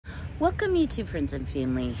Welcome YouTube friends and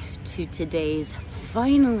family to today's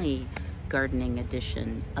finally gardening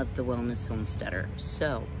edition of the Wellness Homesteader.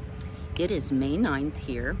 So it is May 9th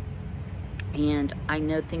here, and I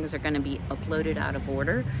know things are going to be uploaded out of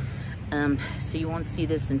order, so you won't see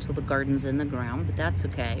this until the garden's in the ground, but that's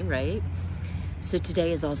okay, right? So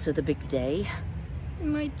today is also the big day.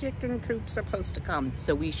 My chicken coop's supposed to come,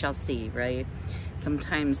 so we shall see, right?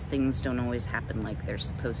 Sometimes things don't always happen like they're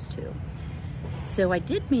supposed to. So I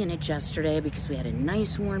did manage yesterday because we had a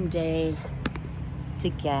nice warm day to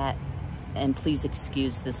get, and please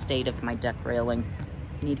excuse the state of my deck railing.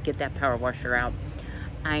 I need to get that power washer out.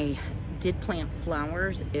 I did plant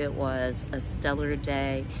flowers. It was a stellar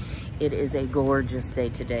day. It is a gorgeous day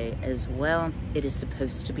today as well. It is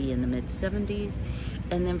supposed to be in the mid 70s,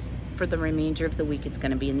 and then for the remainder of the week it's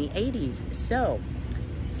going to be in the 80s. So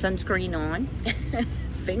sunscreen on.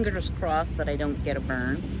 Fingers crossed that I don't get a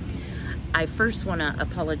burn. I first want to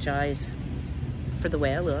apologize for the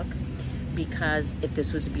way I look, because if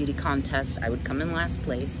this was a beauty contest, I would come in last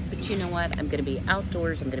place. But you know what? I'm going to be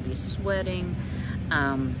outdoors. I'm going to be sweating.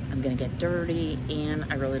 I'm going to get dirty, and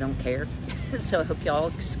I really don't care. So I hope y'all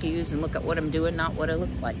excuse and look at what I'm doing, not what I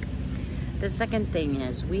look like. The second thing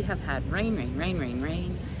is we have had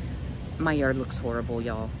rain. My yard looks horrible,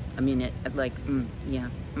 y'all. I mean,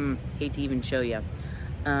 hate to even show you.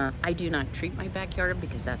 I do not treat my backyard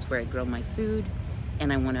because that's where I grow my food,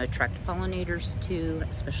 and I want to attract pollinators too,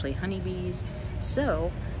 especially honeybees.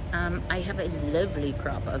 So I have a lovely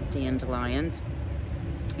crop of dandelions,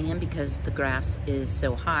 and because the grass is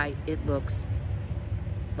so high, it looks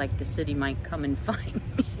like the city might come and find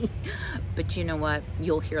me. But you know what?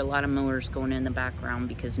 You'll hear a lot of mowers going in the background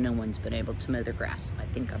because no one's been able to mow the grass. I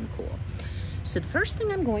think I'm cool. So the first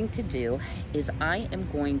thing I'm going to do is I am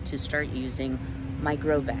going to start using my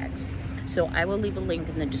grow bags. So I will leave a link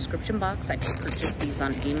in the description box. I purchased these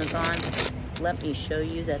on Amazon. Let me show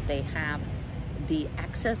you that they have the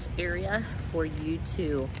access area for you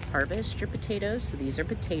to harvest your potatoes. So these are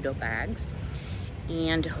potato bags.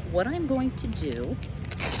 And what I'm going to do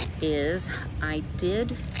is I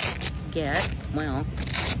did get, well,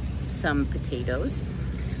 some potatoes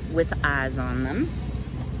with eyes on them.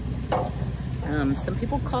 Some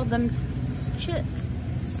people call them chits.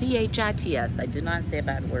 C-H-I-T-S. I did not say a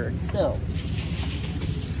bad word. So,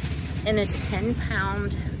 in a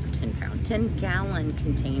 10-gallon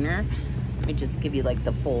container, let me just give you like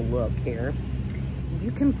the full look here.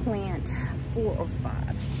 You can plant 4 or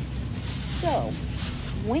 5. So,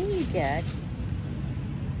 when you get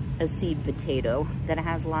a seed potato that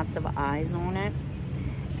has lots of eyes on it,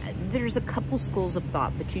 there's a couple schools of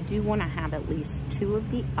thought, but you do want to have at least 2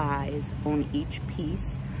 of the eyes on each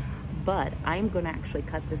piece. But I'm going to actually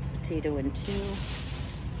cut this potato in 2,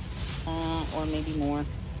 or maybe more.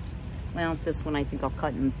 Well, this one I think I'll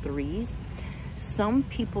cut in 3s. Some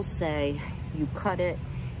people say you cut it,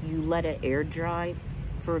 you let it air dry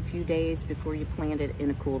for a few days before you plant it in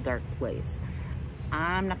a cool, dark place.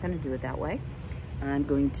 I'm not going to do it that way. I'm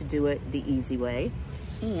going to do it the easy way.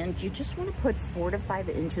 And you just want to put 4 to 5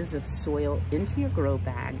 inches of soil into your grow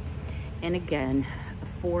bag. And again,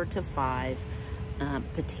 4 to 5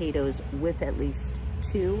 potatoes with at least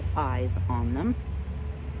 2 eyes on them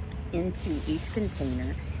into each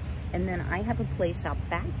container. And then I have a place out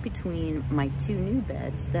back between my 2 new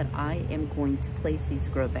beds that I am going to place these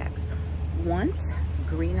grow bags. Once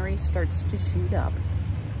greenery starts to shoot up,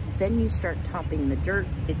 then you start topping the dirt.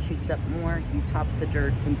 It shoots up more. You top the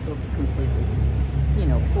dirt until it's completely,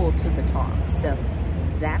 full to the top. So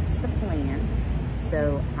that's the plan.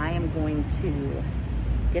 So I am going to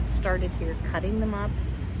get started here, cutting them up,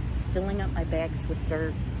 filling up my bags with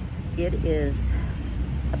dirt. It is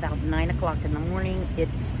about 9 o'clock in the morning.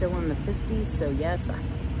 It's still in the 50s, so yes, I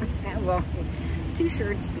have on 2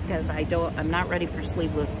 shirts because I'm not ready for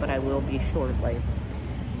sleeveless, but I will be shortly.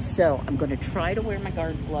 So I'm going to try to wear my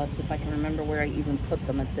garden gloves if I can remember where I even put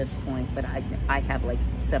them at this point, but I have like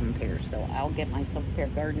 7 pairs, so I'll get myself a pair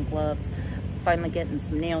of garden gloves. Finally getting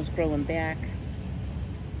some nails growing back.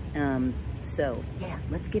 So yeah,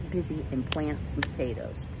 let's get busy and plant some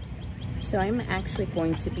potatoes. So I'm actually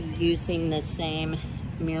going to be using the same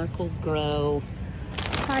Miracle-Gro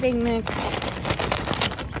potting mix,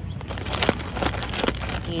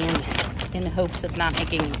 and in hopes of not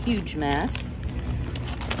making a huge mess,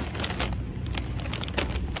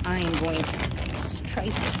 I am going to try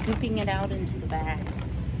scooping it out into the bags.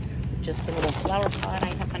 Just a little flower pot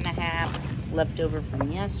I happen to have left over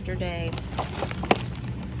from yesterday.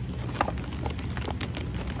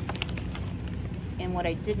 And what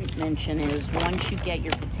I didn't mention is once you get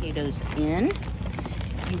your potatoes in,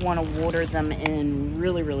 you want to water them in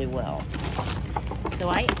really, really well. So So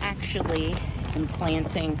I actually am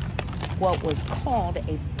planting what was called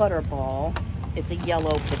a butterball. It's a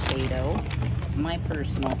yellow potato, my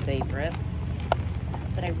personal favorite.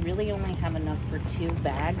 But I really only have enough for 2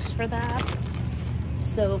 bags for that.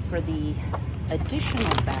 So for the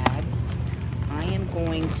additional bag, I am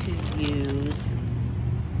going to use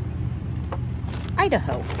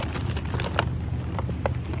Idaho,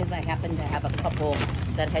 because I happen to have a couple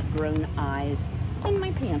that had grown eyes in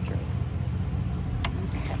my pantry.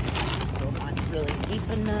 Okay, still not really deep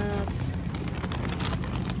enough.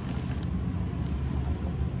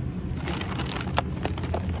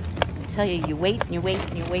 I tell you, you wait and you wait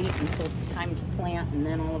and you wait until it's time to plant, and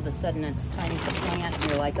then all of a sudden it's time to plant, and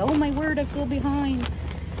you're like, oh my word, I feel behind.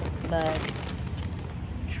 But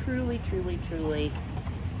truly, truly, truly,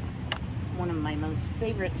 one of my most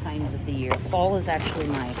favorite times of the year. Fall is actually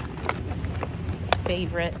my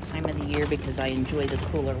favorite time of the year because I enjoy the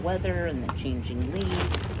cooler weather and the changing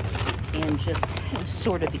leaves, and just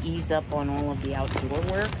sort of ease up on all of the outdoor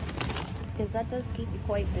work, because that does keep you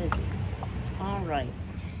quite busy. All right,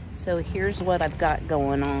 so here's what I've got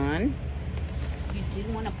going on. You do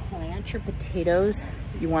want to plant your potatoes.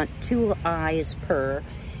 You want 2 eyes per,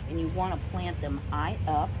 and you want to plant them eye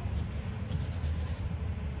up.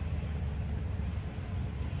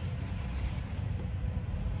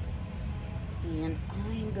 And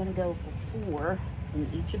I'm going to go for 4 in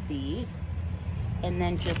each of these, and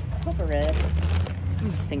then just cover it. I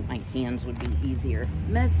just think my hands would be easier.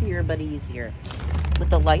 Messier, but easier.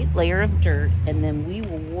 With a light layer of dirt, and then we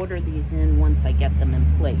will water these in once I get them in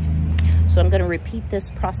place. So I'm going to repeat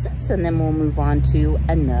this process, and then we'll move on to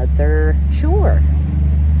another chore.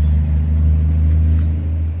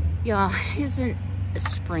 Y'all, isn't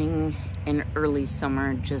spring and early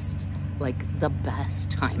summer just like the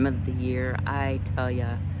best time of the year? I tell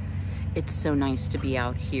ya, it's so nice to be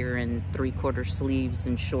out here in 3/4 sleeves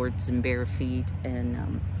and shorts and bare feet.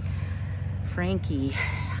 And Frankie,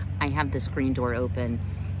 I have the screen door open.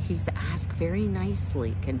 He's asked very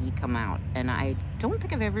nicely, can he come out? And I don't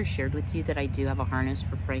think I've ever shared with you that I do have a harness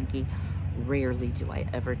for Frankie. Rarely do I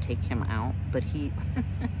ever take him out, but he's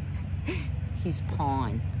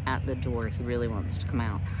pawing at the door. He really wants to come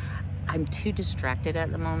out. I'm too distracted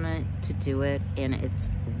at the moment to do it, and it's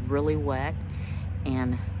really wet.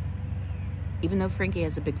 And even though Frankie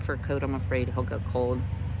has a big fur coat, I'm afraid he'll go cold.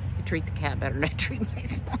 I treat the cat better than I treat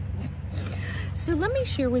myself. So let me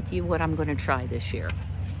share with you what I'm going to try this year.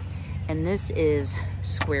 And this is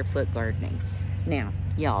square foot gardening. Now,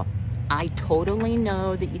 y'all, I totally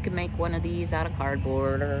know that you can make one of these out of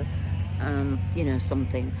cardboard or, you know,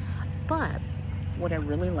 something. But what I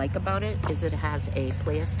really like about it is it has a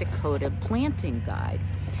plastic coated planting guide.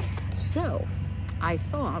 So I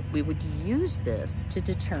thought we would use this to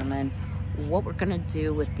determine what we're gonna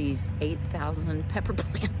do with these 8,000 pepper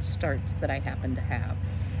plant starts that I happen to have.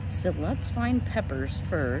 So let's find peppers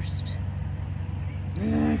first.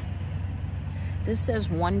 This says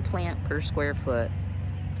 1 plant per square foot.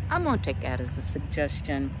 I'm gonna take that as a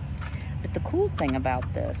suggestion. But the cool thing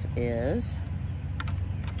about this is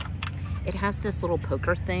it has this little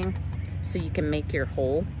poker thing, so you can make your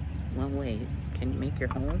hole. Well, wait, can you make your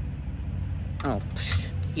hole? Oh,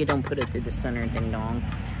 you don't put it through the center, ding dong.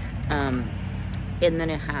 And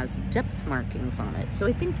then it has depth markings on it. So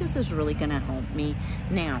I think this is really gonna help me.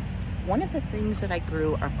 Now, one of the things that I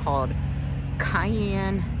grew are called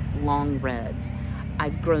Cayenne long reds.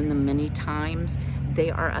 I've grown them many times.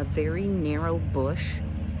 They are a very narrow bush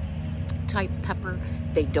type pepper.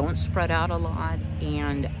 They don't spread out a lot,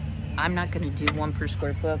 and I'm not gonna do 1 per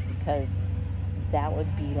square foot because that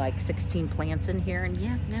would be like 16 plants in here. And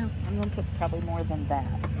yeah, no, I'm gonna put probably more than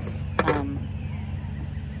that.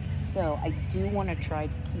 So I do wanna try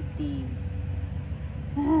to keep these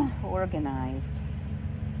organized.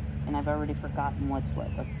 And I've already forgotten what's what.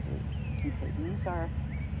 Let's see. Okay, these are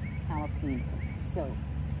jalapenos. So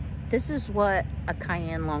this is what a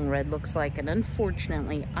Cayenne long red looks like. And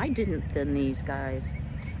unfortunately, I didn't thin these guys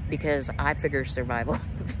because I figure survival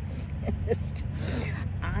fittest.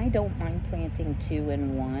 I don't mind planting 2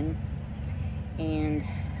 in 1. And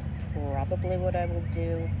probably what I will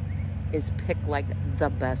do is pick like the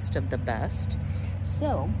best of the best.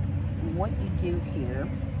 So what you do here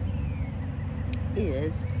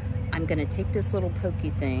is I'm gonna take this little pokey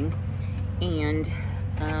thing and,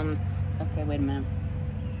 okay, wait a minute.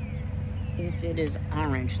 If it is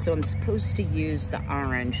orange, so I'm supposed to use the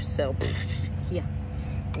orange, so yeah,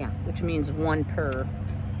 which means 1 per.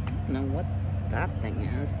 I don't know what that thing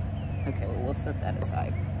is. Okay, well, we'll set that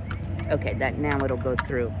aside. Okay, that now it'll go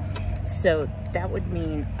through. So that would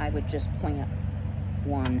mean I would just plant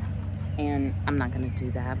 1, and I'm not gonna do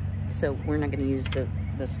that. So we're not going to use the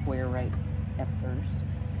square right at first.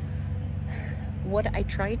 What I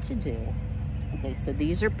try to do, okay, so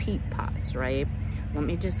these are peat pots, right? Let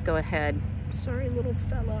me just go ahead. Sorry, little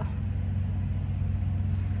fella.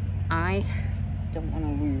 I don't want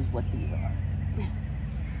to lose what these are.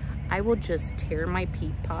 I will just tear my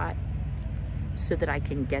peat pot so that I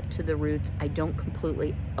can get to the roots. I don't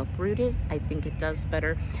completely uproot it. I think it does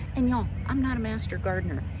better. And y'all, I'm not a master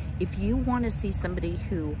gardener. If you want to see somebody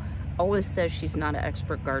who always says she's not an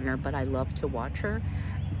expert gardener, but I love to watch her,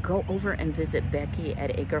 go over and visit Becky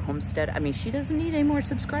at Acre Homestead. I mean, she doesn't need any more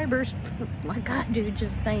subscribers like I do,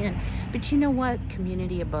 just saying. But you know what?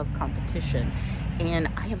 Community above competition. And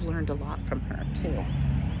I have learned a lot from her too.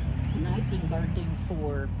 And I've been gardening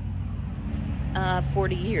for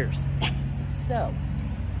 40 years. So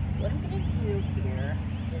what I'm gonna do here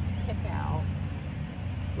is pick out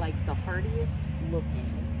like the hardiest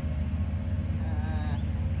looking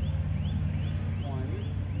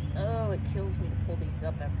ones. Oh, it kills me to pull these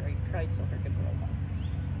up after I tried so hard to grow them.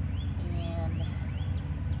 And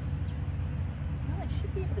well, I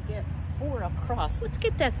should be able to get 4 across. Let's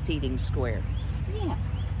get that seating square. Yeah,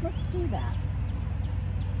 let's do that.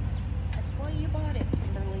 That's why you bought it,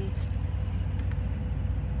 Kimberly.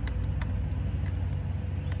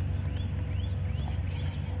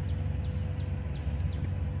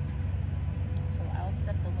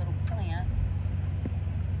 Set the little plant.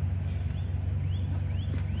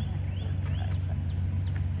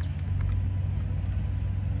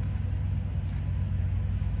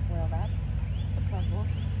 Well, that's a puzzle.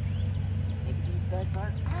 Maybe these beds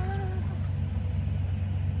aren't.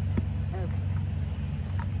 Okay.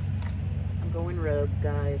 I'm going rogue,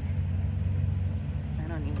 guys. I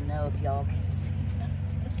don't even know if y'all can see that.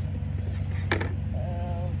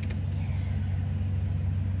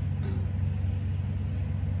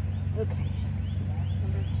 Okay, so that's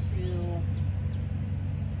number 2.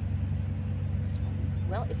 This one,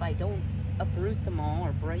 well, if I don't uproot them all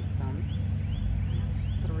or break them, that's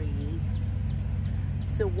 3.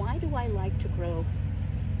 So why do I like to grow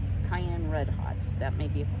Cayenne Red Hots? That may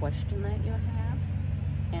be a question that you have.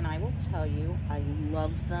 And I will tell you, I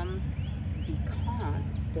love them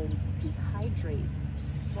because they dehydrate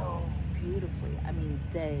so beautifully. I mean,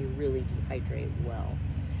 they really dehydrate well.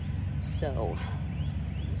 So let's put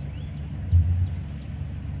these over.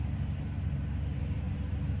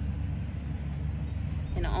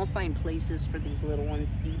 And I'll find places for these little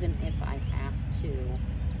ones, even if I have to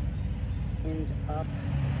end up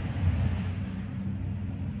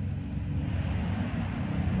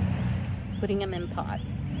putting them in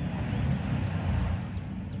pots.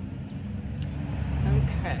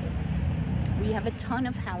 Okay, we have a ton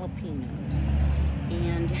of jalapenos,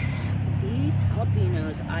 and these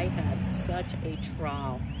jalapenos, I had such a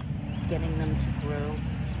trial getting them to grow.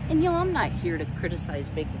 And y'all, I'm not here to criticize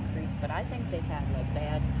Baker Creek, but I think they had like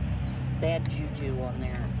bad juju on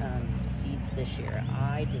their seeds this year.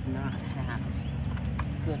 I did not have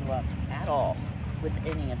good luck at all with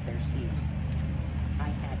any of their seeds. I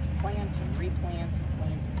had to plant and replant and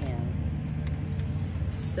plant again.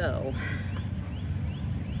 So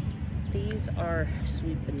these are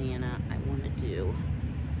sweet banana. I want to do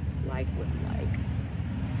like with like.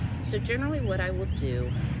 So generally what I will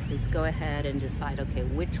do is go ahead and decide, okay,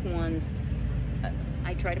 which ones,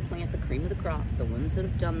 I try to plant the cream of the crop, the ones that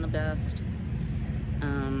have done the best.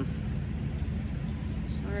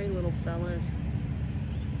 Sorry, little fellas.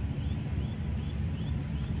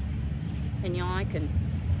 And y'all, I can,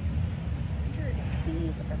 sure if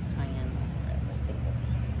these are cayenne reds, I think it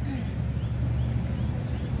is.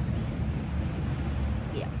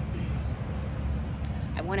 Yeah.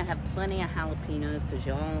 I want to have plenty of jalapenos because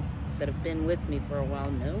y'all that have been with me for a while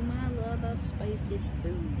know my love of spicy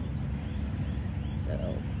foods.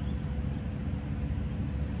 So,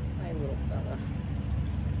 hi little fella.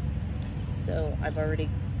 So I've already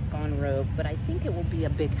gone rogue, but I think it will be a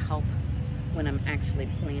big help when I'm actually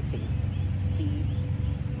planting seeds.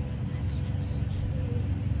 That's just 2.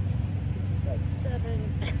 This is like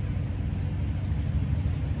 7.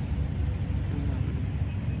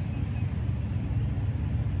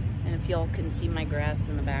 And if y'all can see my grass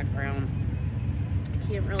in the background, I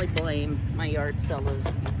can't really blame my yard fellows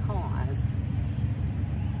because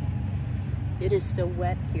it is so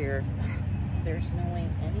wet here. There's no way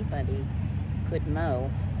anybody could mow,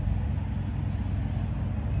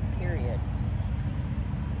 period.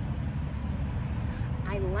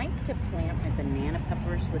 I like to plant my banana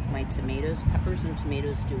peppers with my tomatoes. Peppers and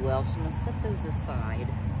tomatoes do well, so I'm gonna set those aside.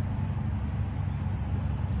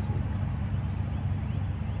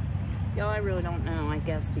 Y'all, I really don't know. I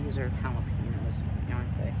guess these are jalapenos,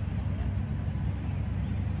 aren't they? Yeah.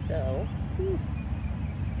 So, whew,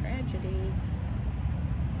 tragedy.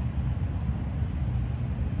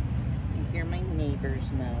 You hear my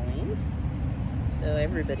neighbors mowing. So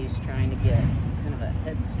everybody's trying to get kind of a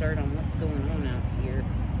head start on what's going on out here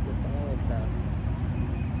with all of the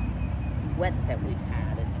wet that we've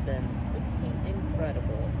had. It's been pretty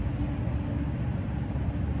incredible.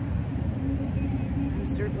 I'm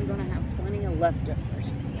certainly going to have plenty of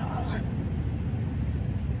leftovers, y'all.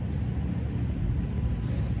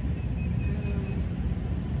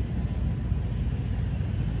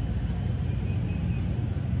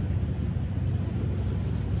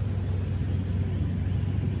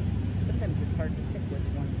 Sometimes it's hard to pick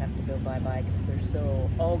which ones have to go bye-bye because they're so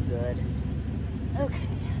all good. Okay.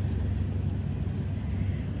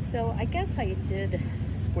 So I guess I did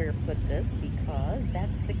square foot this because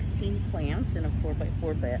that's 16 plants in a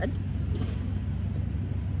 4x4 bed.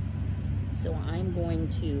 So I'm going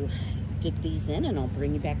to dig these in and I'll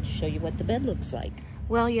bring you back to show you what the bed looks like.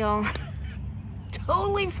 Well, y'all,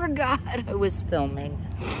 totally forgot I was filming.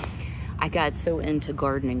 I got so into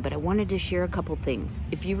gardening, but I wanted to share a couple things.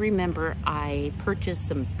 If you remember, I purchased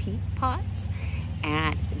some peat pots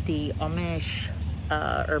at the Amish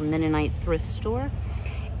or Mennonite thrift store.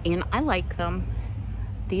 And I like them.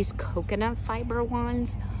 These coconut fiber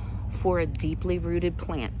ones for a deeply rooted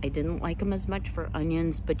plant. I didn't like them as much for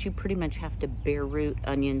onions, but you pretty much have to bare root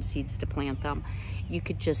onion seeds to plant them. You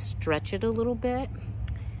could just stretch it a little bit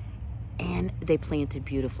and they planted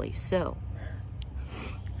beautifully. So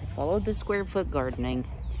I followed the square foot gardening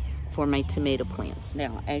for my tomato plants.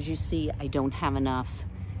 Now, as you see, I don't have enough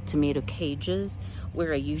tomato cages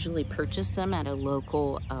where I usually purchase them at a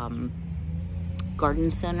local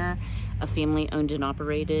garden center, a family owned and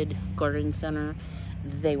operated garden center.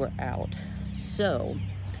 They were out. So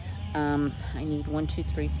I need 1, 2,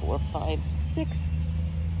 3, 4, 5, 6,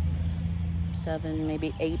 7,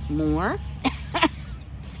 maybe 8 more. A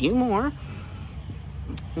few more.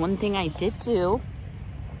 One thing I did do,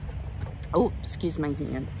 oh, excuse my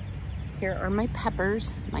hand. Here are my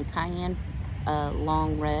peppers, my cayenne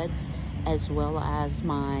long reds, as well as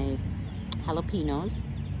my jalapenos.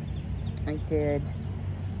 I did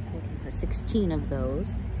 16 of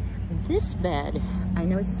those. This bed, I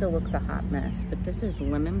know it still looks a hot mess, but this is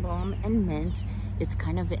lemon balm and mint. It's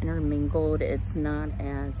kind of intermingled. It's not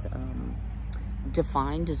as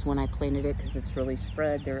defined as when I planted it because it's really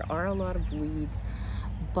spread. There are a lot of weeds,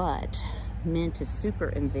 but mint is super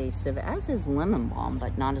invasive, as is lemon balm,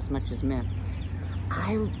 but not as much as mint.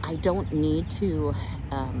 I don't need to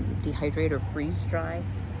dehydrate or freeze dry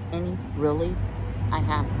any, really. I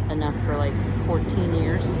have enough for like 14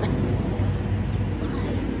 years.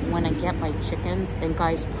 When I get my chickens, and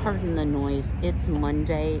guys, pardon the noise, it's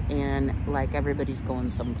Monday and like everybody's going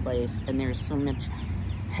someplace and there's so much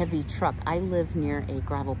heavy truck. I live near a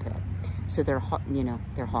gravel pit, so they're, you know,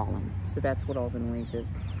 they're hauling. So that's what all the noise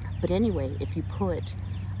is. But anyway, if you put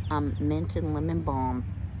mint and lemon balm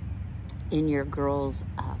in your girls'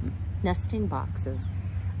 nesting boxes,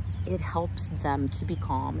 it helps them to be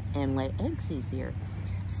calm and lay eggs easier.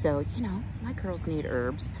 So, you know, my girls need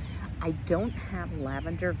herbs. I don't have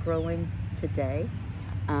lavender growing today.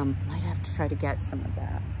 Might have to try to get some of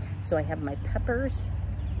that. So I have my peppers,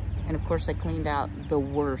 and of course I cleaned out the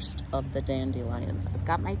worst of the dandelions. I've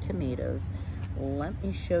got my tomatoes. Let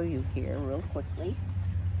me show you here real quickly.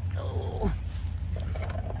 Oh,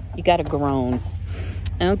 you gotta groan.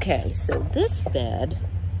 Okay, so this bed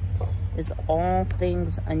is all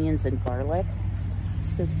things onions and garlic.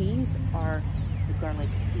 So these are the garlic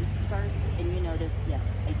seed starts, and you notice,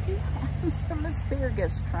 yes, I do have some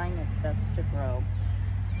asparagus trying its best to grow.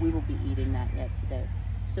 We will be eating that yet today.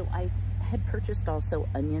 So I had purchased also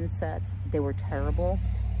onion sets. They were terrible.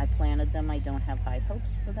 I planted them. I don't have high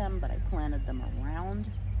hopes for them, but I planted them around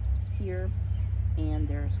here. And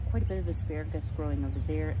there's quite a bit of asparagus growing over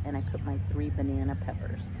there, and I put my 3 banana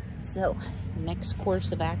peppers. So next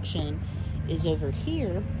course of action is over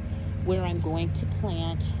here, where I'm going to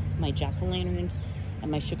plant my jack-o'-lanterns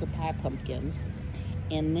and my sugar pie pumpkins.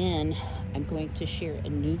 And then I'm going to share a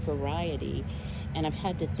new variety, and I've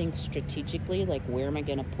had to think strategically, like, where am I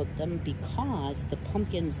going to put them, because the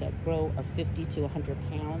pumpkins that grow are 50 to 100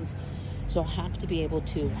 pounds. So I'll have to be able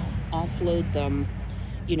to offload them,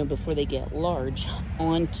 you know, before they get large,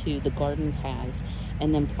 onto the garden paths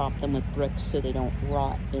and then prop them with bricks so they don't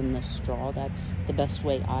rot in the straw. That's the best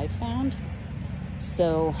way I've found.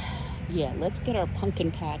 So yeah, let's get our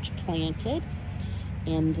pumpkin patch planted,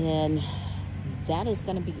 and then that is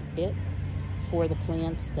going to be it for the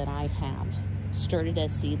plants that I have started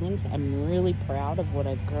as seedlings. I'm really proud of what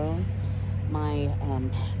I've grown. My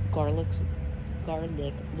garlic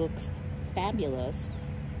looks fabulous.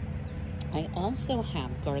 I also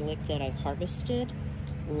have garlic that I harvested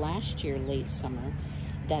last year, late summer,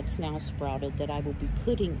 that's now sprouted that I will be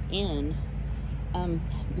putting in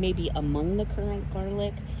maybe among the currant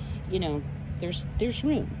garlic. You know, there's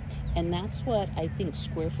room. And that's what I think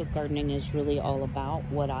square foot gardening is really all about.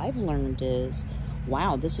 What I've learned is,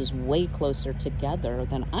 wow, this is way closer together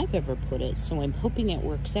than I've ever put it. So I'm hoping it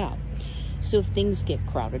works out. So if things get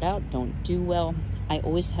crowded out, don't do well, I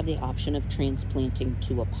always have the option of transplanting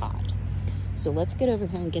to a pot. So let's get over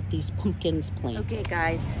here and get these pumpkins planted. Okay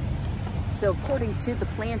guys, so according to the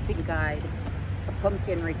planting guide, a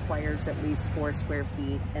pumpkin requires at least 4 square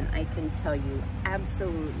feet, and I can tell you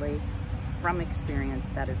absolutely from experience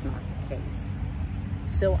that is not the case.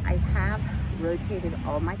 So I have rotated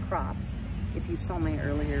all my crops. If you saw my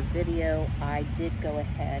earlier video, I did go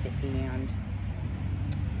ahead and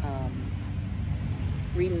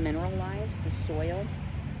remineralize the soil.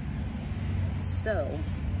 So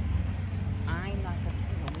I'm not going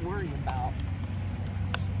to worry about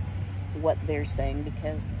what they're saying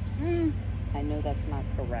because I know that's not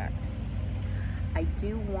correct. I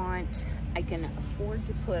can afford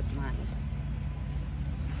to put my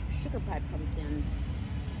sugar pie pumpkins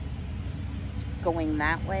going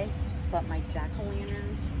that way, but my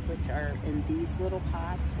jack-o'-lanterns, which are in these little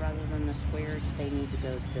pots rather than the squares, they need to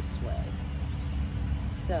go this way.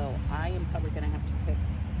 So I am probably going to have to pick,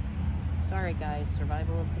 sorry guys,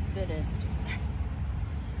 survival of the fittest.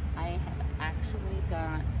 I have actually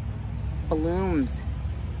got blooms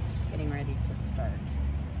getting ready to start.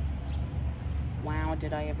 Wow,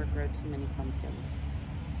 did I ever grow too many pumpkins?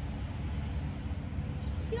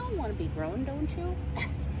 You don't want to be grown, don't you?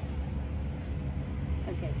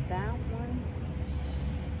 Okay, that one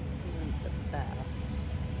isn't the best.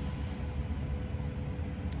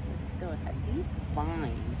 Let's go ahead. These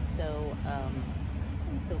vines, so I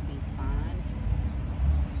think they'll be fine.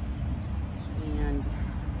 And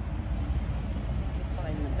we'll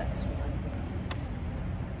find the best ones.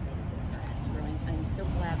 Grass growing. I'm so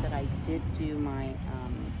glad that I did do my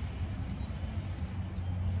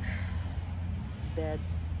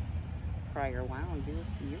beds prior. Wow,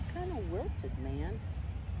 you're kind of wilted, man.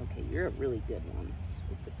 Okay, you're a really good one. So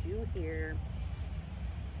we'll put you here.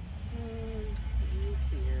 You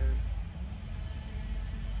here.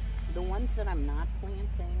 The ones that I'm not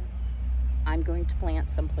planting, I'm going to plant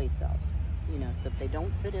someplace else. You know, so if they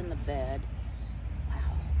don't fit in the bed,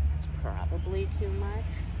 wow, that's probably too much.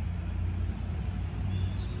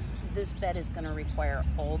 This bed is going to require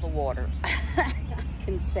all the water. I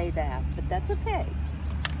can say that, but that's okay.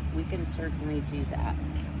 We can certainly do that.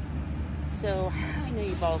 So I know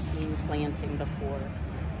you've all seen planting before.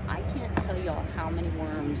 I can't tell y'all how many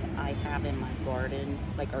worms I have in my garden,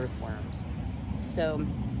 like earthworms. So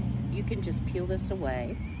you can just peel this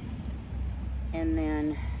away and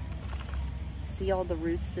then see all the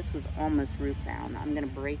roots. This was almost root bound. I'm going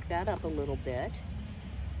to break that up a little bit.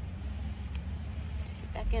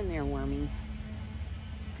 Get back in there, wormy.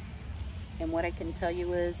 And what I can tell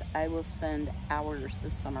you is I will spend hours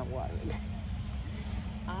this summer watering.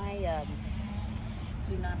 I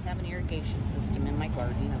do not have an irrigation system in my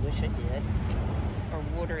garden. I wish I did. Our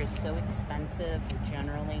water is so expensive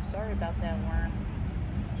generally. Sorry about that worm.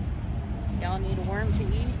 Y'all need a worm to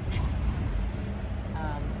eat?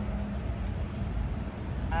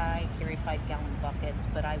 I carry 5-gallon buckets,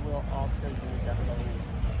 but I will also use a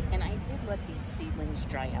hose. And I did let these seedlings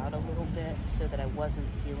dry out a little bit so that I wasn't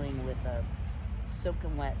dealing with a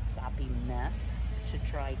soaking wet, soppy mess to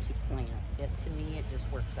try to plant. To me, it just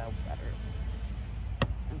works out better.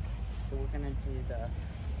 Okay, so we're gonna do the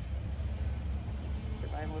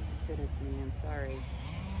survival of the fittest, man, sorry.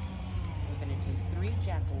 We're gonna do 3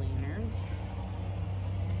 jack-o'-lanterns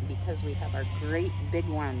because we have our great big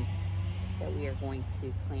ones that we are going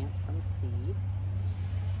to plant from seed.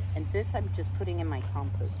 And this I'm just putting in my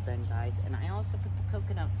compost bin, guys. And I also put the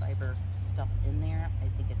coconut fiber stuff in there. I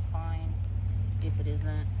think it's fine. If it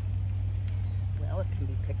isn't, well, it can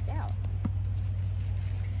be picked out.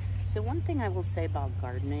 So one thing I will say about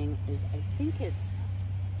gardening is I think it's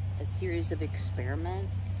a series of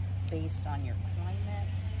experiments based on your climate,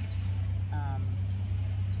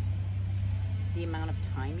 the amount of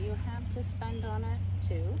time you have to spend on it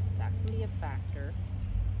too. That can be a factor.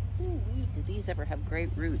 Ooh-wee, do these ever have great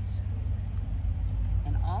roots?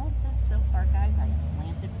 And all of this so far, guys, I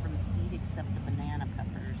planted from seed except the banana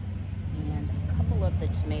peppers and a couple of the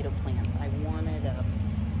tomato plants. I wanted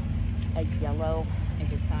a yellow. I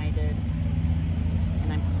decided,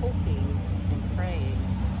 and I'm hoping and praying.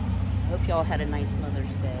 I hope y'all had a nice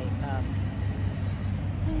Mother's Day.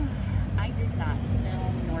 I did not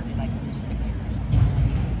film, nor did I post pictures.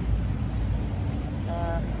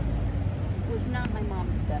 was not my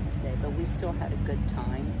mom's best day, but we still had a good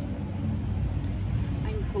time.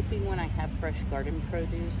 I'm hoping when I have fresh garden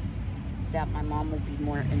produce that my mom will be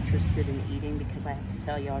more interested in eating, because I have to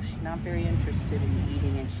tell y'all, she's not very interested in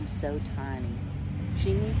eating, and she's so tiny.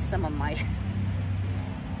 She needs some of my...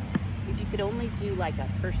 If you could only do like a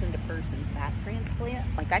person-to-person fat transplant,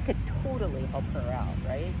 like I could totally help her out,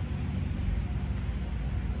 right?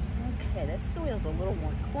 Okay, this soil's a little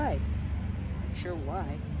more clay. Not sure why.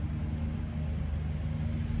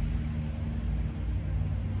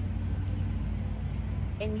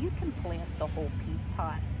 And you can plant the whole pea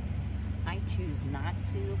pot. I choose not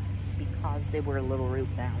to because they were a little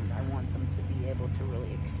root bound. I want them to be able to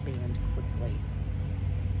really expand quickly.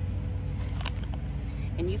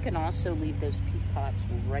 And you can also leave those pea pots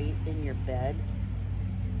right in your bed.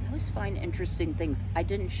 I always find interesting things. I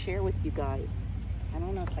didn't share with you guys. I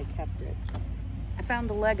don't know if I kept it. I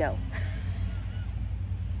found a Lego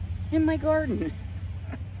in my garden.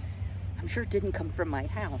 I'm sure it didn't come from my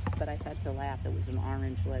house, but I had to laugh. It was an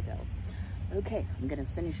orange Lego. Okay, I'm gonna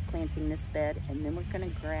finish planting this bed, and then we're gonna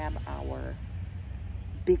grab our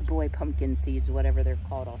big boy pumpkin seeds, whatever they're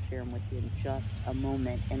called. I'll share them with you in just a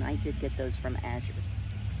moment. And I did get those from Azure.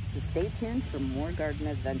 So stay tuned for more garden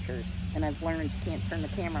adventures. And I've learned you can't turn the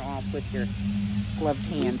camera off with your gloved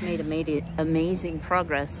hand. We've made amazing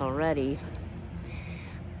progress already.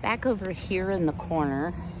 Back over here in the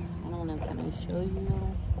corner, I don't know, can I show you?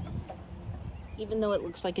 Even though it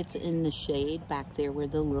looks like it's in the shade back there where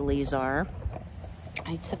the lilies are,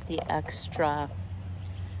 I took the extra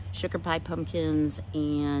sugar pie pumpkins,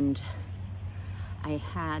 and I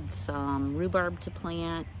had some rhubarb to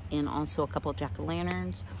plant and also a couple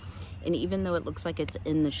jack-o'-lanterns. And even though it looks like it's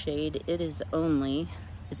in the shade, it's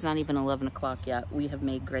not even 11 o'clock yet. We have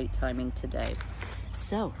made great timing today.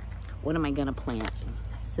 So what am I gonna plant?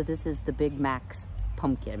 So this is the Big Max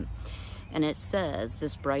pumpkin. And it says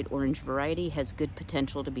this bright orange variety has good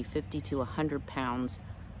potential to be 50 to 100 pounds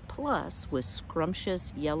plus, with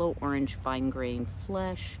scrumptious yellow-orange fine-grained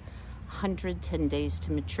flesh, 110 days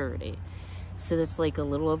to maturity. So that's like a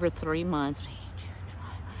little over 3 months.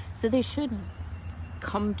 So they should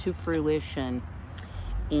come to fruition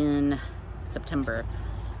in September.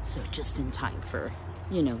 So just in time for,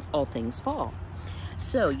 you know, all things fall.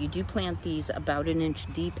 So you do plant these about 1 inch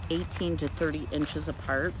deep, 18 to 30 inches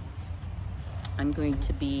apart. I'm going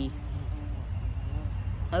to be,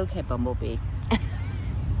 okay, Bumblebee.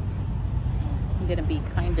 I'm gonna be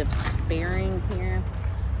kind of sparing here.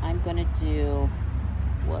 I'm gonna do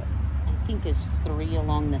what I think is 3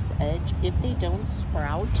 along this edge. If they don't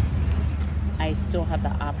sprout, I still have the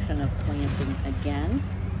option of planting again.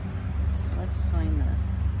 So let's find the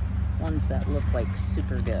ones that look like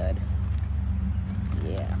super good.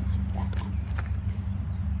 Yeah, like that one.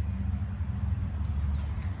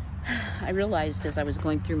 I realized as I was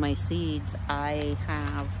going through my seeds, I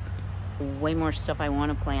have way more stuff I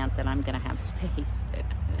want to plant than I'm gonna have space.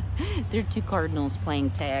 There are 2 cardinals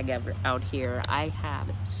playing tag out here. I have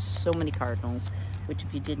so many cardinals, which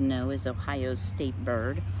if you didn't know is Ohio's state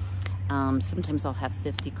bird. Sometimes I'll have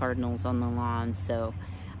 50 cardinals on the lawn, so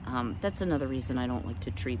that's another reason I don't like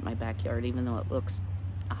to treat my backyard, even though it looks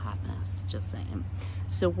a hot mess, just saying.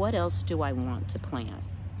 So what else do I want to plant?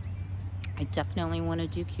 I definitely want to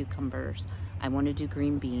do cucumbers. I want to do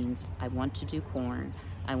green beans. I want to do corn.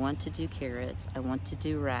 I want to do carrots. I want to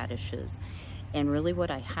do radishes. And really what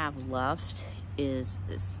I have left is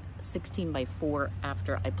 16 by 4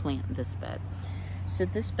 after I plant this bed. So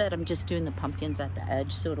this bed, I'm just doing the pumpkins at the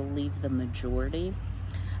edge, so it'll leave the majority.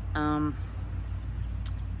 I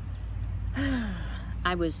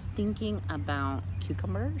was thinking about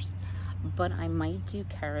cucumbers, but I might do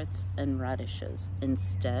carrots and radishes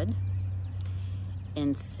instead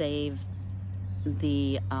and save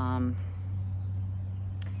the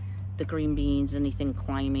green beans, anything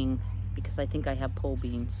climbing, because I think I have pole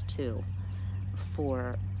beans too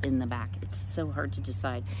for in the back. It's so hard to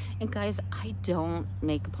decide. And guys, I don't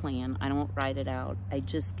make a plan. I don't write it out. I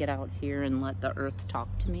just get out here and let the earth talk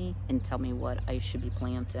to me and tell me what I should be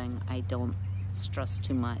planting. I don't stress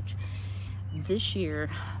too much. This year,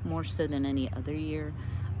 more so than any other year,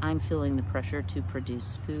 I'm feeling the pressure to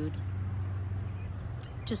produce food.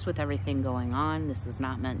 Just with everything going on, this is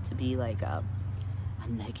not meant to be like a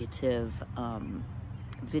negative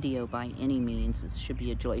video by any means. This should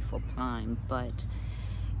be a joyful time, but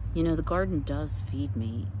you know, the garden does feed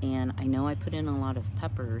me, and I know I put in a lot of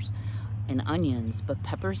peppers and onions, but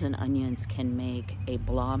peppers and onions can make a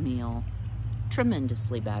blah meal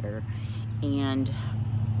tremendously better. And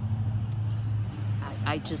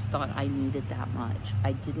I just thought I needed that much.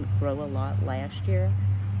 I didn't grow a lot last year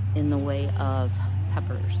in the way of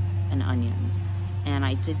peppers, and onions. And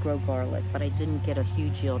I did grow garlic, but I didn't get a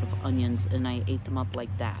huge yield of onions, and I ate them up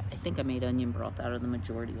like that. I think I made onion broth out of the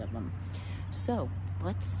majority of them. So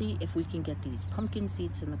let's see if we can get these pumpkin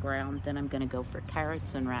seeds in the ground. Then I'm gonna go for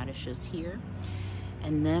carrots and radishes here.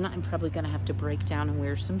 And then I'm probably gonna have to break down and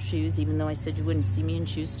wear some shoes, even though I said you wouldn't see me in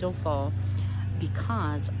shoes till fall,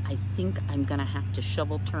 because I think I'm gonna have to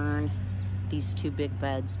shovel turn these 2 big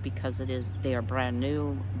beds, because they are brand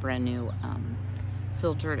new,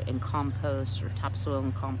 filtered and compost, or topsoil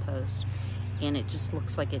and compost, and it just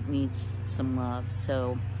looks like it needs some love.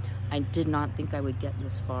 So I did not think I would get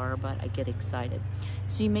this far, but I get excited.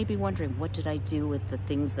 So you may be wondering, what did I do with the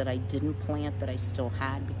things that I didn't plant that I still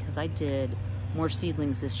had? Because I did more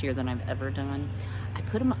seedlings this year than I've ever done. I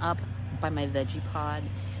put them up by my veggie pod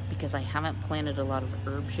because I haven't planted a lot of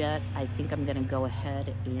herbs yet. I think I'm gonna go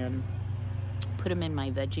ahead and put them in my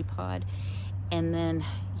veggie pod. And then,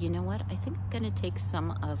 you know what? I think I'm gonna take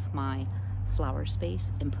some of my flower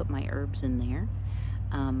space and put my herbs in there.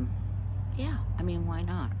 Yeah, I mean, why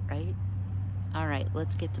not, right? All right,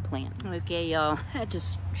 let's get to plant. Okay, y'all, I had to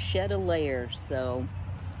shed a layer, so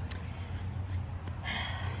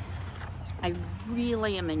I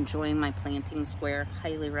really am enjoying my planting square.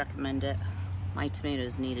 Highly recommend it. My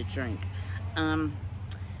tomatoes need a drink.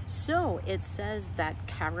 So it says that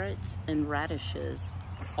carrots and radishes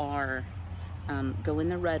are go in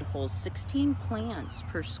the red holes, 16 plants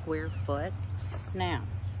per square foot. Now,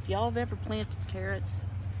 if y'all have ever planted carrots,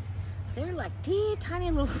 they're like teeny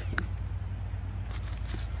tiny little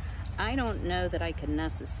I don't know that I can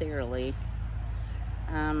necessarily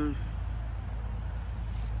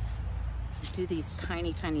do these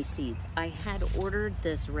tiny seeds. I had ordered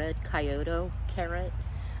this red Kyoto carrot.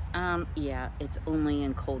 Yeah, it's only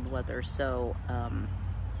in cold weather, so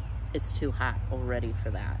it's too hot already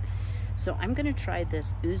for that. So I'm gonna try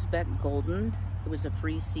this Uzbek Golden. It was a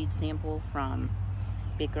free seed sample from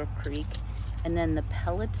Baker Creek. And then the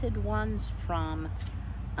pelleted ones from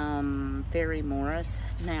Fairy Morris.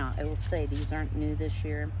 Now, I will say these aren't new this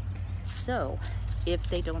year. So if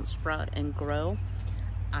they don't sprout and grow,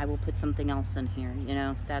 I will put something else in here. You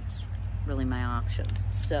know, that's really my options.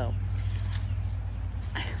 So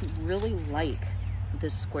I really like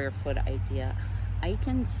this square foot idea. I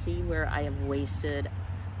can see where I have wasted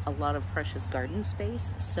a lot of precious garden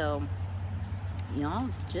space. So y'all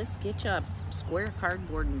just get you a square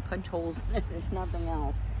cardboard and punch holes in it, if nothing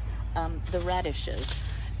else. The radishes.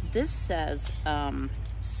 This says,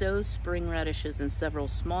 sow spring radishes in several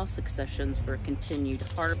small successions for continued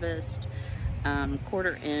harvest,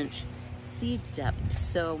 1/4 inch seed depth.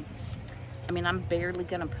 So, I mean, I'm barely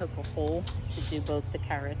gonna poke a hole to do both the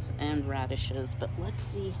carrots and radishes, but let's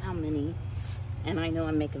see how many, and I know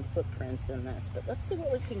I'm making footprints in this, but let's see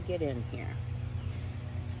what we can get in here.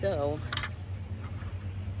 So,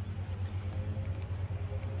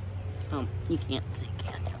 oh, you can't see,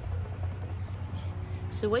 can you?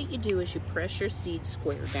 So what you do is you press your seed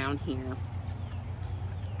square down here.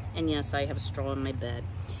 And yes, I have straw in my bed.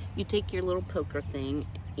 You take your little poker thing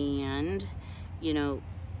and, you know,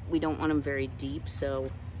 we don't want them very deep, so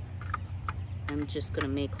I'm just gonna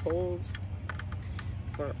make holes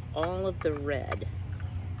for all of the red.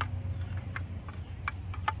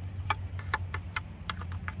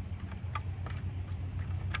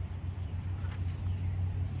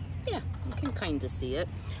 Yeah, you can kind of see it.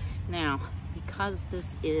 Now, because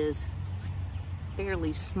this is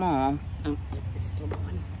fairly small, oh, it's still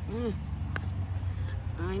going.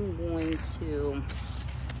 I'm going to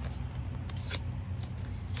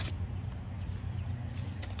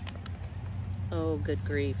oh, good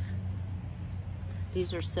grief.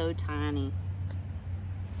 These are so tiny.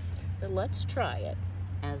 But let's try it,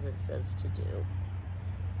 as it says to do.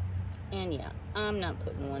 And yeah, I'm not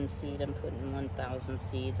putting 1 seed, I'm putting 1,000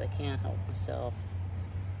 seeds. I can't help myself.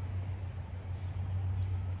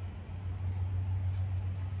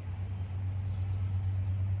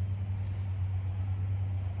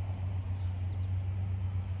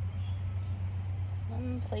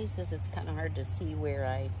 Some places it's kind of hard to see where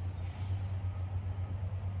I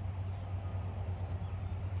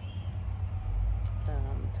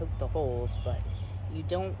poke the holes, but you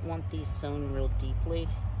don't want these sown real deeply.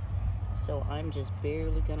 So I'm just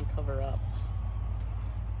barely gonna cover up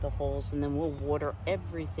the holes, and then we'll water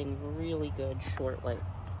everything really good shortly.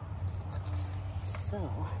 So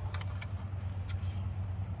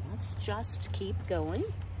let's just keep going.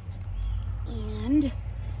 And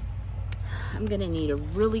I'm gonna need a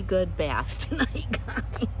really good bath tonight,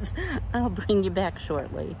 guys. I'll bring you back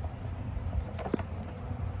shortly.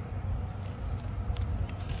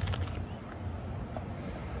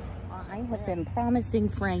 I have been promising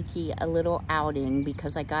Frankie a little outing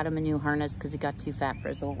because I got him a new harness because he got too fat for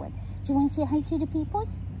his old one. Do you want to say hi to the peoples?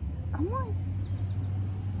 Come on.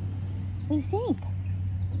 What do you think?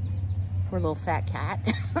 Poor little fat cat.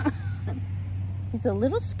 He's a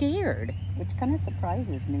little scared, which kind of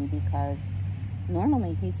surprises me because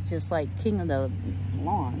normally he's just like king of the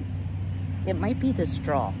lawn. It might be the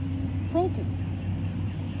straw. Frankie,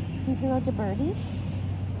 do you hear all the birdies?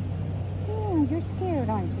 Yeah, you're scared,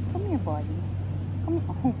 aren't you? Come here, buddy. Come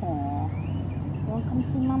here. Oh, you want to come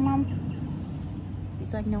see my mom?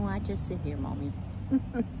 He's like, no, I just sit here, mommy.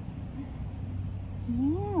 Yeah,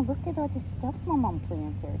 look at all the stuff my mom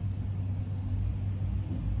planted.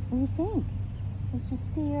 What do you think? Is you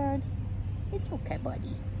scared? It's okay,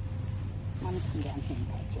 buddy. Mommy, come down here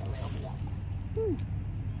and pet you a little bit.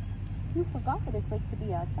 You forgot what it's like to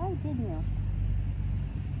be outside, didn't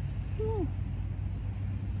you?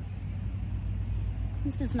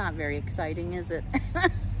 This is not very exciting, is it?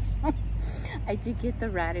 I did get the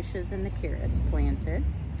radishes and the carrots planted,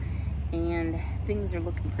 and things are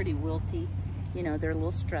looking pretty wilty. You know, they're a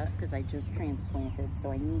little stressed because I just transplanted,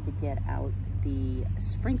 so I need to get out the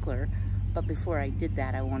sprinkler. But before I did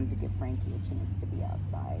that, I wanted to give Frankie a chance to be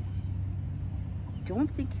outside. I don't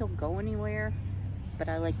think he'll go anywhere, but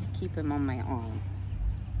I like to keep him on my arm.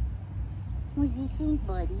 What's he saying,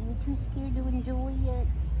 buddy? You too scared to enjoy it?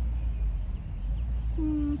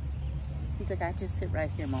 He's like, I just sit right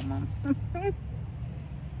here, Mama. What's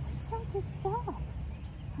such a stuff?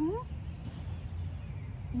 Huh?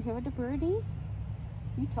 You hear the birdies?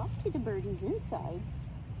 You talk to the birdies inside.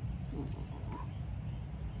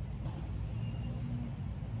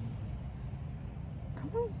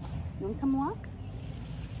 Come on. You want to come walk?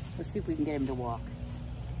 Let's see if we can get him to walk.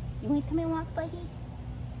 You want to come and walk, buddies?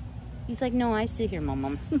 He's like, no, I sit here,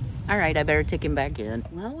 Mom. All right, I better take him back in.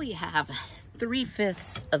 Well, we have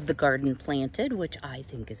 3/5 of the garden planted, which I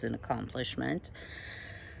think is an accomplishment.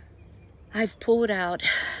 I've pulled out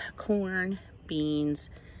corn, beans,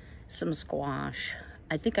 some squash.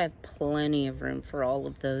 I think I have plenty of room for all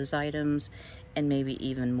of those items and maybe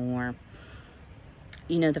even more.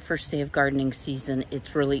 You know, the first day of gardening season,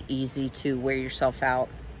 it's really easy to wear yourself out.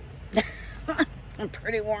 I'm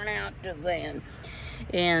pretty worn out, just saying.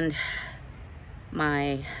 And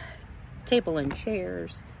my table and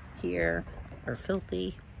chairs here are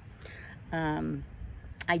filthy.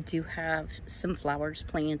 I do have some flowers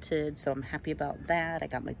planted, so I'm happy about that. I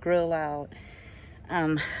got my grill out.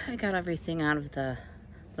 I got everything out of the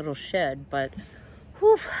little shed, but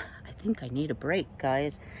whew, I think I need a break,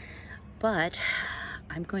 guys. But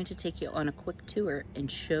I'm going to take you on a quick tour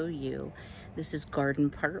and show you. This is garden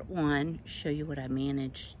part 1. Show you what I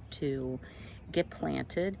managed to get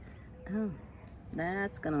planted. Oh,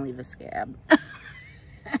 that's gonna leave a scab.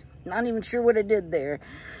 Not even sure what I did there.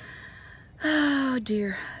 Oh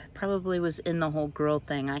dear, probably was in the whole grill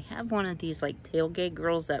thing. I have one of these like tailgate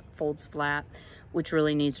grills that folds flat, which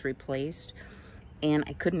really needs replaced. And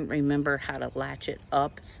I couldn't remember how to latch it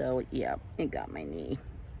up, so yeah, it got my knee.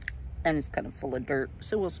 And it's kind of full of dirt,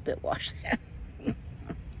 so we'll spit wash that.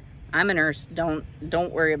 I'm a nurse,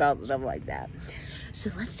 don't worry about stuff like that. So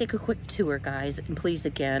let's take a quick tour, guys. And please,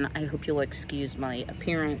 again, I hope you'll excuse my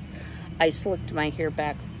appearance. I slicked my hair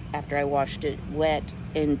back after I washed it wet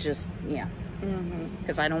and just, yeah.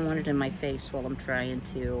 Because I don't want it in my face while I'm trying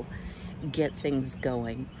to get things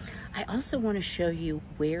going. I also want to show you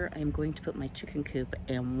where I'm going to put my chicken coop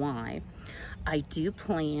and why. I do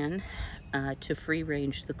plan to free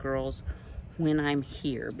range the girls when I'm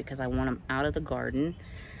here because I want them out of the garden.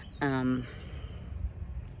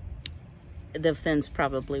 The fence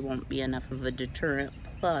probably won't be enough of a deterrent.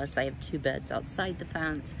 Plus, I have 2 beds outside the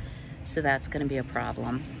fence, so that's going to be a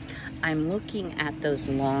problem. I'm looking at those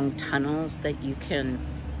long tunnels that you can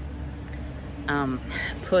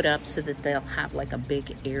put up so that they'll have like a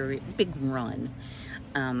big area, big run.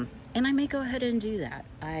 And I may go ahead and do that.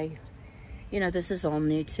 You know, this is all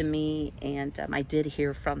new to me, and I did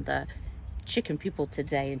hear from the chicken people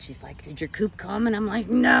today, and she's like, did your coop come? And I'm like,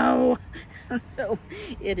 no. So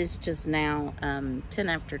it is just now 10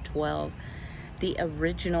 after 12. The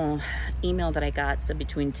original email that I got said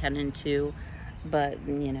between 10 and 2, but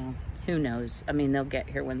you know, who knows? I mean, they'll get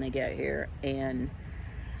here when they get here, and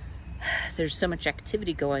there's so much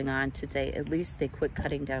activity going on today. At least they quit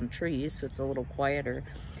cutting down trees, so it's a little quieter.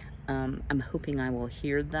 I'm hoping I will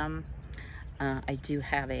hear them. I do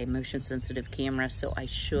have a motion sensitive camera, so I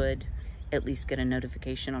should at least get a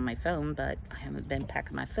notification on my phone, but I haven't been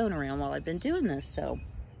packing my phone around while I've been doing this, so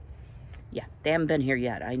Yeah, they haven't been here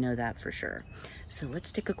yet. I know that for sure. So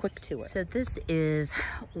let's take a quick tour. So this is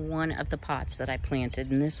one of the pots that I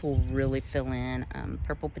planted, and this will really fill in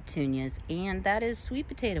purple petunias, and that is sweet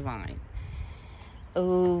potato vine.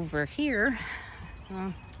 Over here,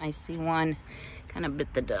 well, I see one kind of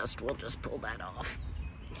bit the dust. We'll just pull that off.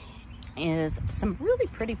 Is some really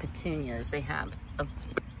pretty petunias. They have a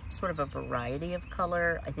sort of a variety of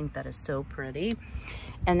color. I think that is so pretty.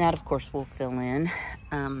 And that, of course, will fill in.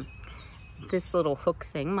 This little hook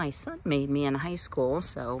thing my son made me in high school,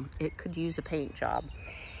 so it could use a paint job.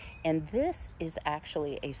 And this is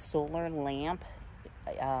actually a solar lamp.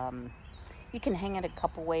 You can hang it a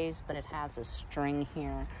couple ways, but it has a string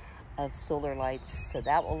here of solar lights, so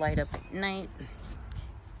that will light up at night.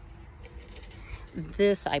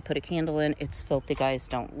 This, I put a candle in. It's filthy, guys,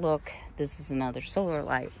 don't look. This is another solar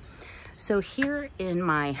light. So here in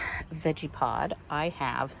my veggie pod, I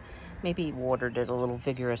have maybe watered it a little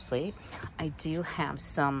vigorously. I do have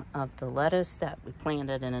some of the lettuce that we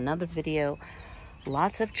planted in another video,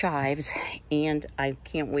 lots of chives, and I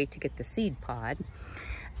can't wait to get the seed pod.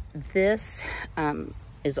 This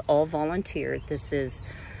is all volunteer. This is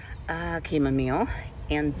chamomile,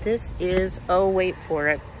 and this is, oh, wait for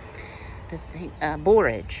it, the thing,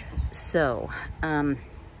 borage. So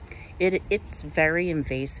it's very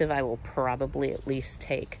invasive. I will probably at least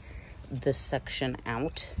take this section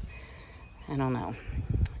out. I don't know.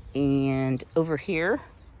 And over here,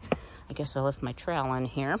 I guess I left my trowel in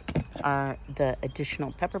here, are the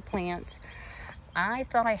additional pepper plants. I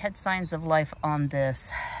thought I had signs of life on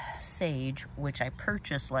this sage, which I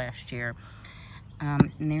purchased last year.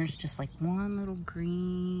 And there's just like one little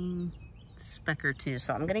green speck or two.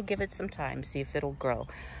 So I'm gonna give it some time, see if it'll grow.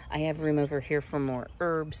 I have room over here for more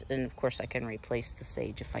herbs, and of course I can replace the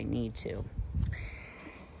sage if I need to.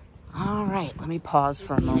 All right, let me pause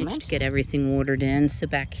for a moment to get everything watered in. So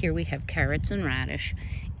back here we have carrots and radish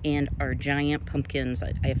and our giant pumpkins.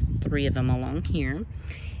 I have 3 of them along here.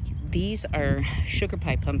 These are sugar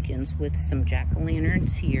pie pumpkins with some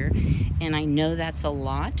jack-o'-lanterns here. And I know that's a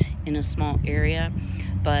lot in a small area,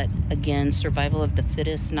 but again, survival of the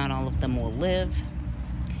fittest, not all of them will live.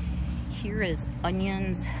 Here is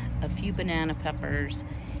onions, a few banana peppers,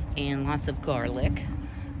 and lots of garlic.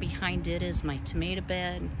 Behind it is my tomato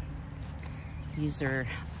bed. These are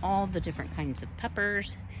all the different kinds of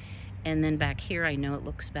peppers. And then back here, I know it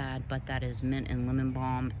looks bad, but that is mint and lemon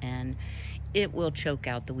balm, and it will choke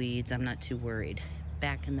out the weeds. I'm not too worried.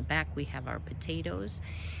 Back in the back, we have our potatoes.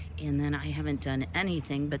 And then I haven't done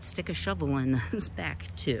anything but stick a shovel in those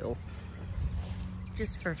back too.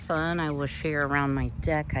 Just for fun, I will share around my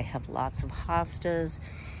deck. I have lots of hostas.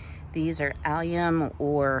 These are allium,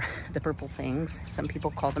 or the purple things. Some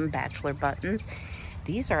people call them bachelor buttons.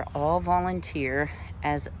 These are all volunteer,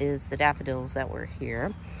 as is the daffodils that were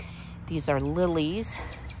here. These are lilies.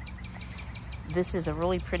 This is a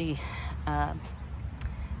really pretty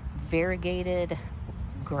variegated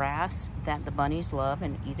grass that the bunnies love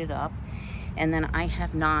and eat it up. And then I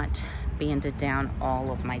have not banded down all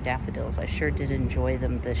of my daffodils. I sure did enjoy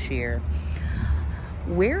them this year.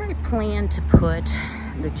 Where I plan to put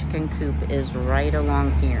the chicken coop is right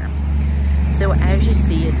along here. So as you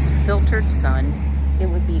see, it's filtered sun. It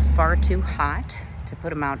would be far too hot to put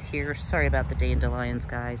them out here. Sorry about the dandelions,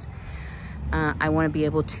 guys. I want to be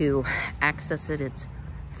able to access it. It's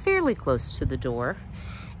fairly close to the door,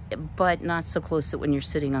 but not so close that when you're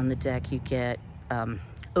sitting on the deck you get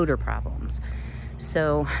odor problems.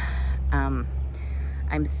 So I'm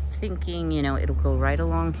thinking, you know, it'll go right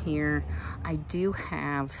along here. I do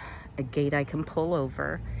have a gate I can pull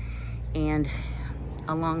over, and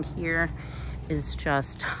along here is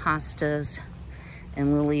just hostas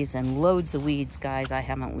and lilies and loads of weeds, guys. I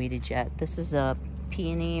haven't weeded yet. This is a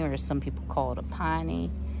peony, or some people call it a piney.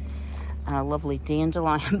 Lovely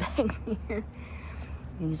dandelion back here.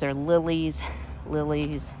 These are lilies,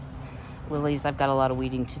 lilies, lilies. I've got a lot of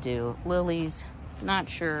weeding to do. Lilies, not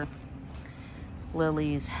sure.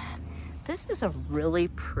 Lilies. This is a really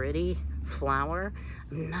pretty flower.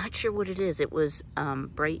 I'm not sure what it is. It was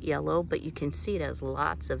bright yellow, but you can see it has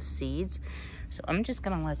lots of seeds. So I'm just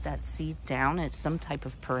gonna let that seed down. It's some type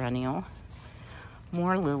of perennial.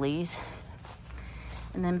 More lilies.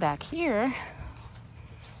 And then back here,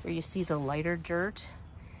 where you see the lighter dirt,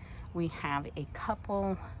 we have a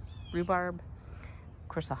couple rhubarb, of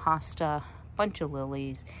course a hosta, bunch of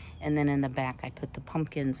lilies, and then in the back I put the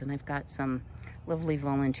pumpkins, and I've got some lovely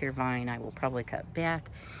volunteer vine I will probably cut back.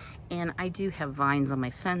 And I do have vines on my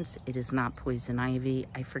fence. It is not poison ivy.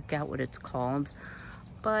 I forgot what it's called,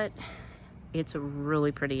 but it's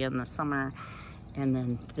really pretty in the summer. And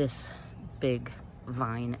then this big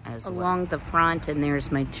vine as well. Along the front, and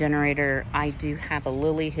there's my generator. I do have a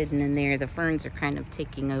lily hidden in there. The ferns are kind of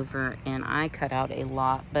taking over, and I cut out a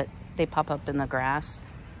lot, but they pop up in the grass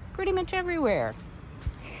pretty much everywhere.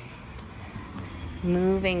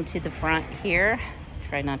 Moving to the front here,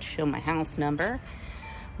 try not to show my house number.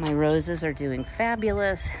 My roses are doing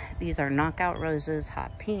fabulous. These are knockout roses,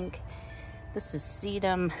 hot pink. This is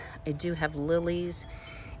sedum. I do have lilies.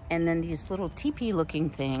 And then these little teepee looking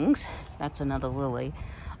things, that's another lily,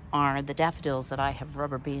 are the daffodils that I have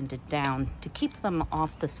rubber banded down to keep them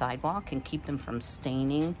off the sidewalk and keep them from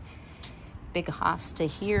staining. Big hosta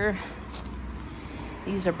here.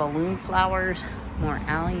 These are balloon flowers, more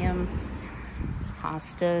allium,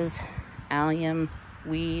 hostas, allium,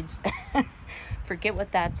 weeds. Forget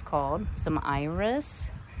what that's called. Some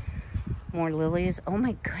iris, more lilies. Oh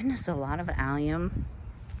my goodness, a lot of allium.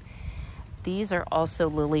 These are also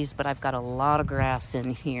lilies, but I've got a lot of grass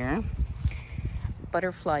in here.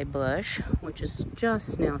 Butterfly bush, which is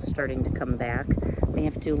just now starting to come back. May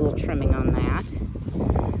have to do a little trimming on that.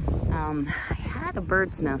 I had a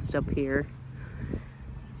bird's nest up here.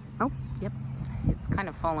 Oh, yep, it's kind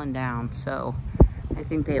of fallen down, so I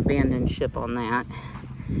think they abandoned ship on that.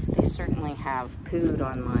 They certainly have pooed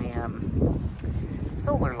on my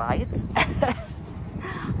solar lights.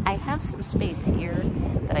 I have some space here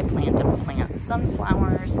that I plan to plant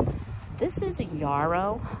sunflowers. This is a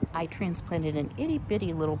yarrow. I transplanted an itty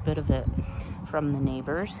bitty little bit of it from the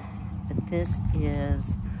neighbors. But this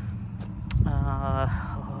is,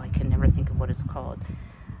 I can never think of what it's called,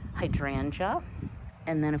 hydrangea.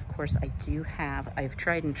 And then of course I've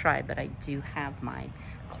tried and tried, but I do have my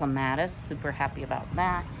clematis, super happy about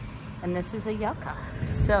that. And this is a yucca.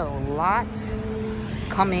 So lots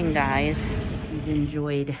coming, guys. You've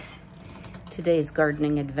enjoyed today's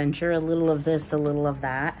gardening adventure. A little of this, a little of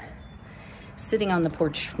that. Sitting on the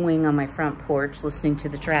porch swing on my front porch, listening to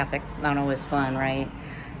the traffic. Not always fun, right?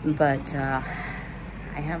 But I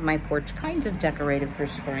have my porch kind of decorated for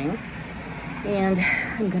spring. And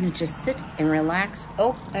I'm gonna just sit and relax.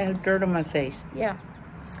 Oh, I have dirt on my face. Yeah,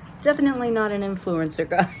 definitely not an influencer,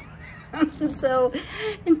 guys. So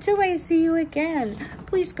until I see you again,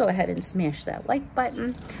 please go ahead and smash that like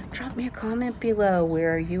button. Drop me a comment below.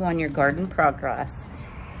 Where are you on your garden progress?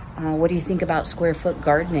 What do you think about square foot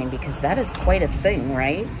gardening? Because that is quite a thing,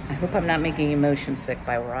 right? I hope I'm not making you motion sick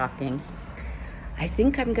by rocking. I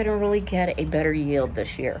think I'm gonna really get a better yield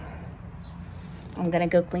this year. I'm gonna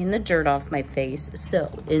go clean the dirt off my face.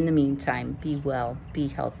 So in the meantime, be well, be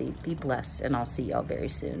healthy, be blessed, and I'll see y'all very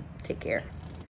soon. Take care.